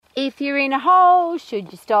If you're in a hole,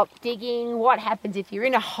 should you stop digging? What happens if you're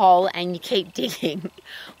in a hole and you keep digging?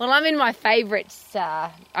 Well, I'm in my favourite,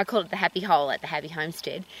 I call it the happy hole at the Happy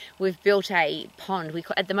Homestead. We've built a pond.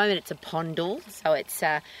 At the moment it's a pondle, so it's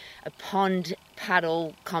a pond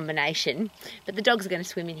puddle combination, but the dogs are going to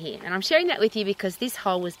swim in here. And I'm sharing that with you because this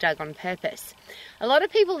hole was dug on purpose. A lot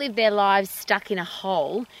of people live their lives stuck in a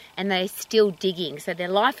hole and they're still digging. So their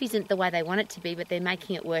life isn't the way they want it to be, but they're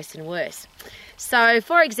making it worse and worse. So,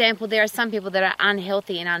 for example, there are some people that are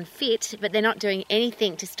unhealthy and unfit, but they're not doing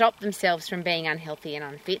anything to stop themselves from being unhealthy and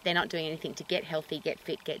unfit. They're not doing anything to get healthy, get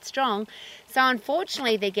fit, get strong. So,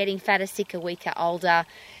 unfortunately, they're getting fatter, sicker, weaker, older,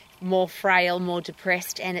 more frail, more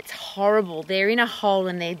depressed, and it's horrible. They're in a hole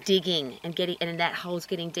and they're digging and that hole's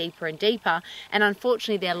getting deeper and deeper, and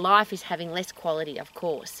unfortunately, their life is having less quality, of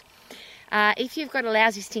course. If you've got a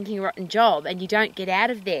lousy, stinking, rotten job and you don't get out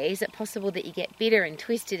of there, is it possible that you get bitter and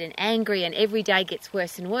twisted and angry and every day gets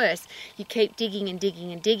worse and worse? You keep digging and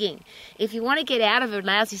digging and digging. If you want to get out of a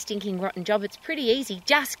lousy, stinking, rotten job, it's pretty easy.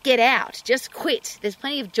 Just get out. Just quit. There's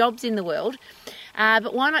plenty of jobs in the world.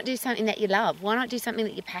 But why not do something that you love? Why not do something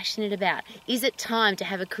that you're passionate about? Is it time to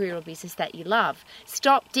have a career or business that you love?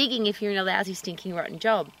 Stop digging if you're in a lousy, stinking, rotten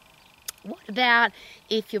job. What about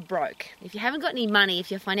if you're broke? If you haven't got any money,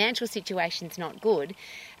 if your financial situation's not good,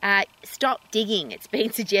 stop digging. It's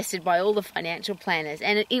been suggested by all the financial planners.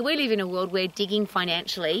 And we live in a world where digging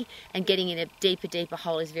financially and getting in a deeper, deeper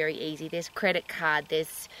hole is very easy. There's credit card,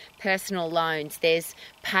 there's personal loans, there's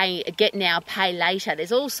get now, pay later.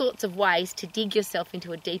 There's all sorts of ways to dig yourself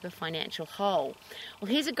into a deeper financial hole.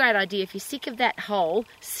 Well, here's a great idea. If you're sick of that hole,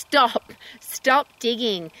 stop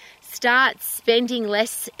digging. Start spending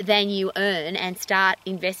less than you earn and start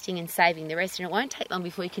investing and saving the rest. And it won't take long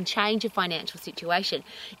before you can change your financial situation.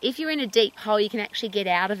 If you're in a deep hole, you can actually get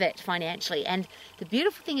out of it financially. And the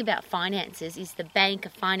beautiful thing about finances is the bank, a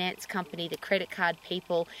finance company, the credit card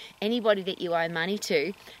people, anybody that you owe money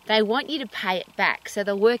to, they want you to pay it back. So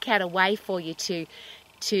they'll work out a way for you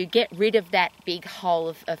to get rid of that big hole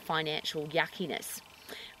of financial yuckiness.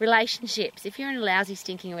 Relationships. If you're in a lousy,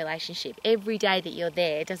 stinking relationship, every day that you're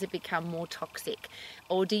there, does it become more toxic?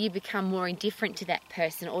 Or do you become more indifferent to that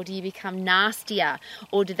person? Or do you become nastier?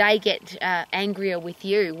 Or do they get angrier with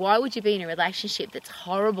you? Why would you be in a relationship that's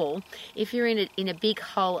horrible? If you're in a big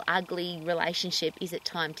hole, ugly relationship, is it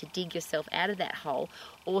time to dig yourself out of that hole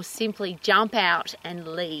or simply jump out and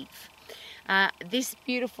leave? This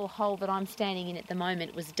beautiful hole that I'm standing in at the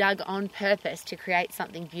moment was dug on purpose to create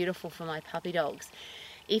something beautiful for my puppy dogs.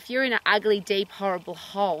 If you're in an ugly, deep, horrible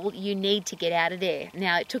hole, you need to get out of there.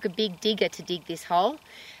 Now, it took a big digger to dig this hole.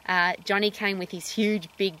 Johnny came with his huge,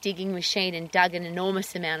 big digging machine and dug an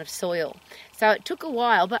enormous amount of soil. So it took a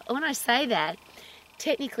while, but when I say that,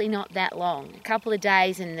 technically not that long. A couple of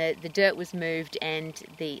days and the dirt was moved and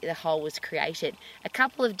the hole was created. A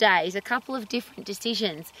couple of days, a couple of different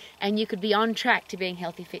decisions, and you could be on track to being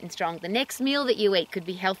healthy, fit and strong. The next meal that you eat could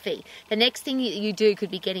be healthy. The next thing that you do could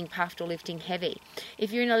be getting puffed or lifting heavy.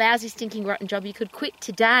 If you're in a lousy, stinking, rotten job, you could quit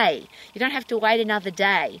today. You don't have to wait another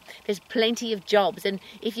day. There's plenty of jobs, and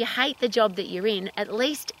if you hate the job that you're in, at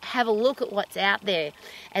least have a look at what's out there.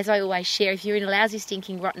 As I always share, if you're in a lousy,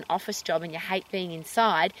 stinking, rotten office job and you hate being inside,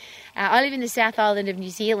 I live in the South Island of New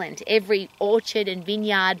Zealand. Every orchard and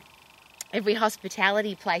vineyard, every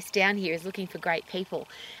hospitality place down here is looking for great people.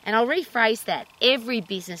 And I'll rephrase that. Every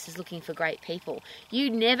business is looking for great people. You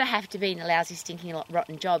never have to be in a lousy, stinking,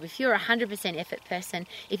 rotten job. If you're a 100% effort person,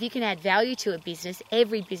 if you can add value to a business,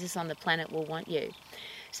 every business on the planet will want you.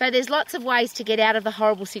 So there's lots of ways to get out of the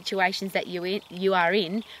horrible situations that you are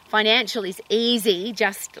in. Financial is easy,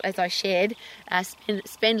 just as I shared.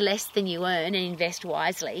 Spend less than you earn and invest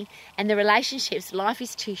wisely. And the relationships, life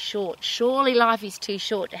is too short. Surely life is too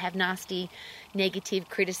short to have nasty, negative,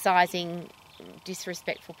 criticising,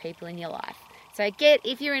 disrespectful people in your life. So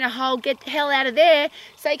if you're in a hole, get the hell out of there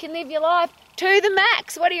so you can live your life to the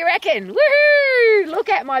max. What do you reckon? Woohoo! Look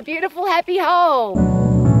at my beautiful happy hole.